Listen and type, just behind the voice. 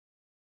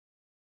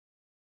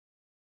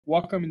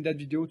Welcome in that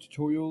video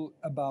tutorial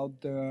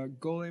about the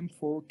Golem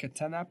for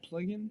Katana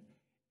plugin.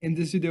 In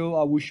this video,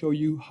 I will show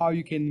you how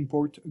you can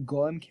import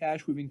Golem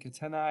cache within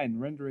Katana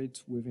and render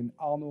it within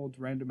Arnold,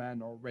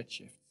 RenderMan, or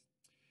Redshift.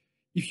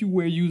 If you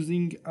were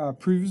using a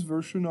previous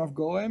version of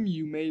Golem,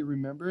 you may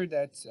remember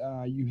that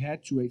you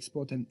had to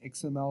export an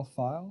XML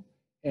file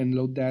and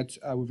load that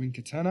within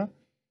Katana.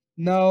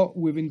 Now,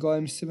 within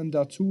Golem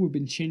 7.2, we've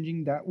been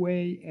changing that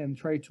way and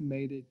try to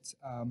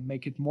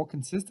make it more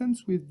consistent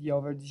with the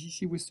other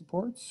DCC we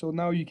support. So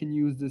now you can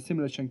use the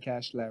simulation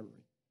cache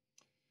library.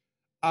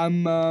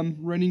 I'm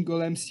running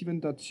Golem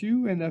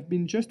 7.2 and I've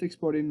been just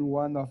exporting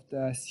one of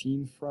the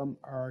scene from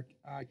our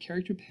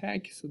character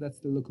pack. So that's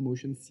the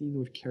locomotion scene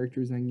with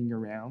characters hanging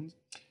around.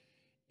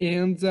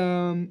 And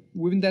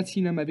within that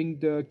scene, I'm having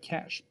the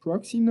cache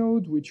proxy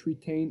node, which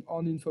retain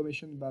all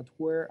information about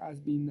where has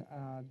been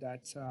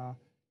that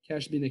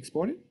cache been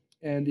exported,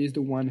 and is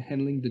the one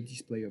handling the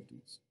display of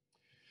those.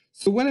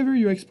 So whenever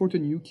you export a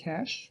new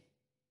cache,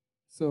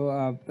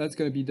 so that's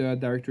going to be the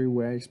directory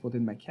where I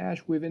exported my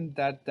cache. Within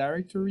that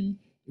directory,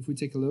 if we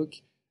take a look,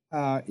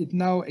 it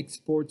now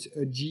exports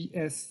a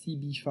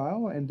GSCB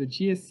file, and the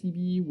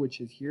GSCB,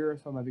 which is here,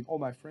 so I'm having all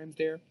my frames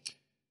there.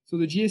 So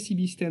the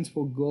GSCB stands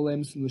for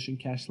Golem Solution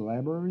Cache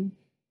Library.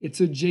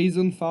 It's a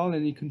JSON file,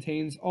 and it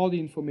contains all the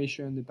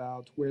information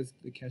about where's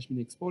the cache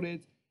being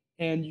exported,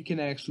 and you can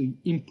actually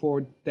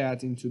import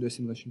that into the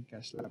simulation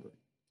cache library.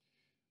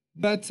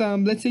 But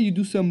let's say you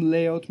do some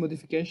layout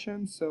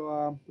modification.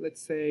 So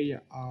let's say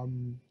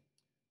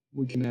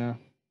we're gonna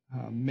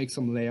make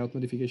some layout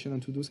modification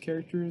onto those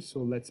characters.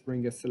 So let's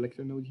bring a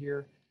selector node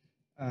here,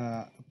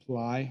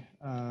 apply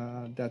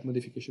that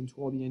modification to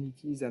all the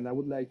entities, and I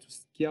would like to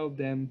scale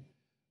them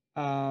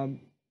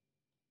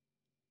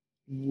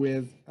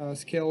with a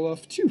scale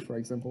of 2, for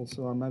example.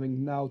 So I'm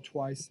having now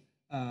twice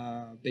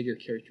bigger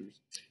characters.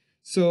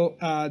 So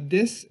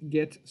this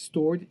gets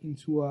stored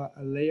into a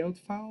layout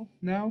file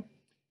now,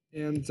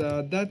 and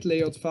that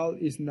layout file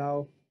is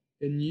now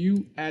a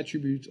new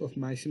attribute of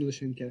my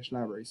simulation cache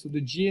library. So the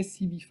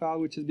GSCB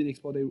file, which has been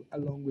exported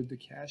along with the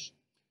cache,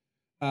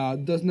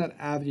 does not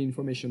have the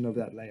information of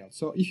that layout.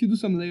 So if you do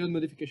some layout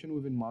modification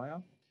within Maya,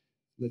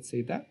 let's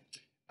say that,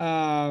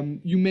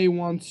 you may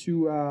want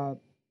to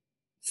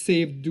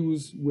save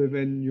those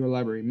within your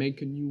library,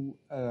 make a new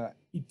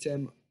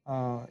item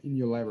in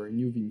your library,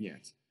 new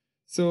vignette.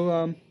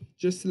 So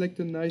just select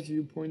a nice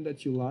viewpoint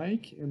that you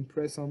like and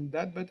press on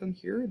that button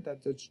here.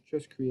 That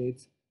just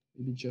creates,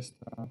 maybe just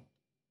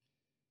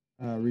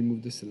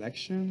remove the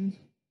selection.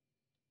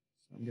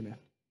 So I'm gonna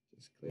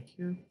just click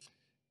here,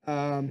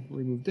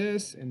 remove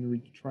this and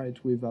retry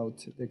it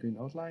without the green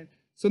outline.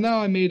 So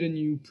now I made a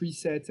new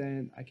preset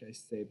and I can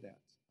save that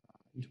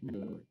into my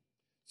library.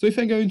 So if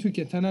I go into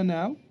Katana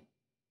now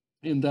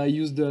and I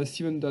use the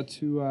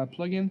 7.2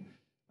 plugin,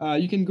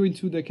 you can go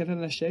into the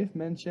Katana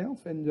main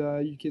shelf, and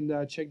you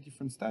can check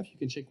different stuff. You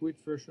can check which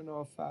version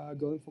of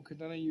Golem for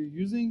Katana you're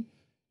using.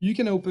 You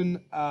can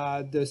open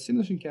the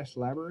simulation cache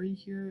library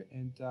here,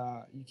 and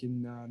you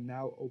can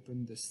now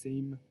open the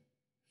same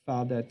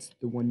file that's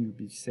the one you'll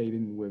be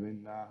saving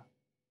within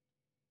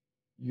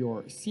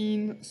your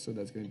scene. So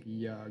that's going to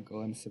be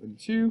Golem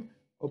 7.2.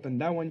 Open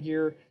that one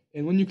here,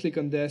 and when you click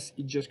on this,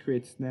 it just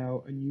creates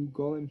now a new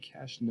Golem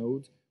cache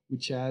node,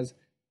 which has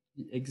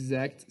the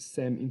exact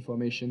same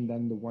information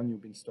than the one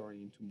you've been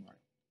storing into Maya.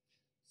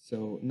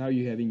 So now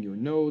you're having your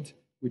node,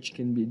 which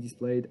can be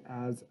displayed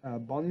as a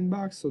bounding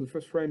box. So the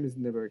first frame is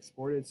never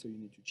exported, so you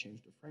need to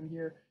change the frame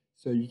here.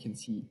 So you can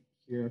see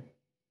here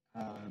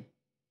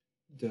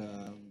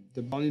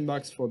the bounding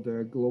box for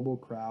the global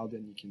crowd,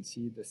 and you can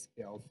see the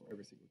scale for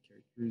every single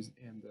characters,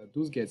 and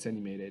those gets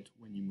animated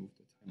when you move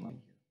the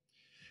timeline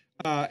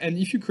here. And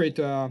if you create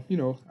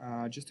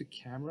just a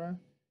camera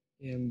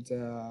and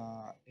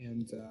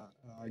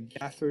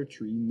gather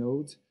tree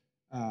nodes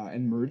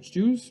and merge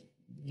those,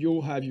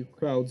 you'll have your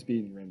crowds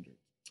being rendered.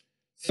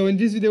 So in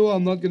this video,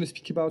 I'm not going to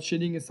speak about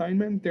shading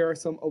assignment. There are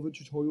some other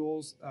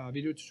tutorials,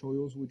 video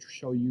tutorials, which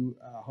show you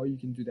how you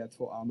can do that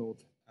for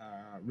Arnold,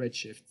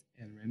 Redshift,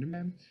 and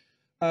RenderMan.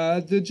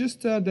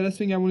 The last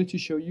thing I wanted to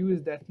show you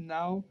is that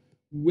now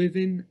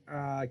within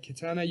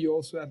Katana, you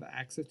also have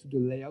access to the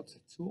layout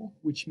tool,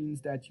 which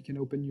means that you can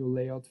open your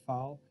layout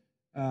file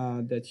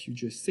that you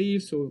just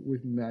saved. So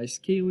with my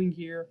scaling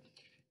here,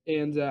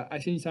 and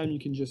at any time you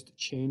can just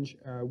change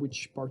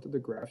which part of the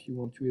graph you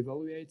want to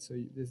evaluate. So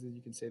this is,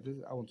 you can say this,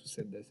 I want to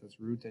set this as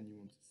root, and you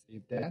want to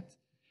save that.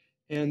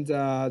 And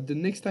the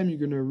next time you're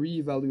going to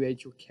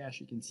reevaluate your cache,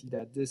 you can see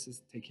that this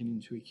is taken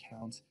into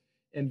account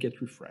and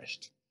get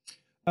refreshed.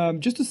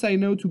 Just a side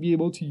note, to be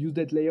able to use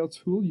that layout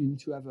tool, you need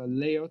to have a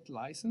layout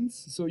license.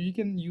 So you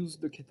can use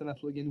the Katana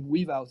plugin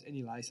without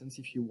any license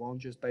if you want,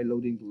 just by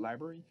loading the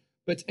library.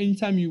 But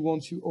anytime you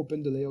want to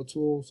open the layout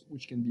tools,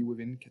 which can be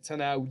within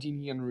Katana,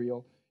 Houdini,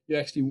 Unreal, you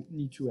actually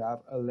need to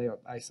have a layout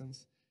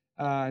license.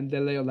 And the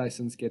layout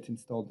license gets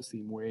installed the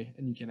same way,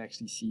 and you can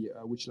actually see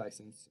which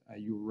license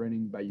you're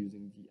running by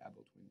using the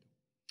About window.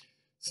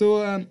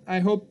 So I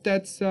hope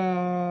that's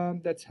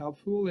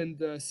helpful,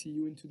 and see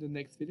you into the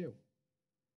next video.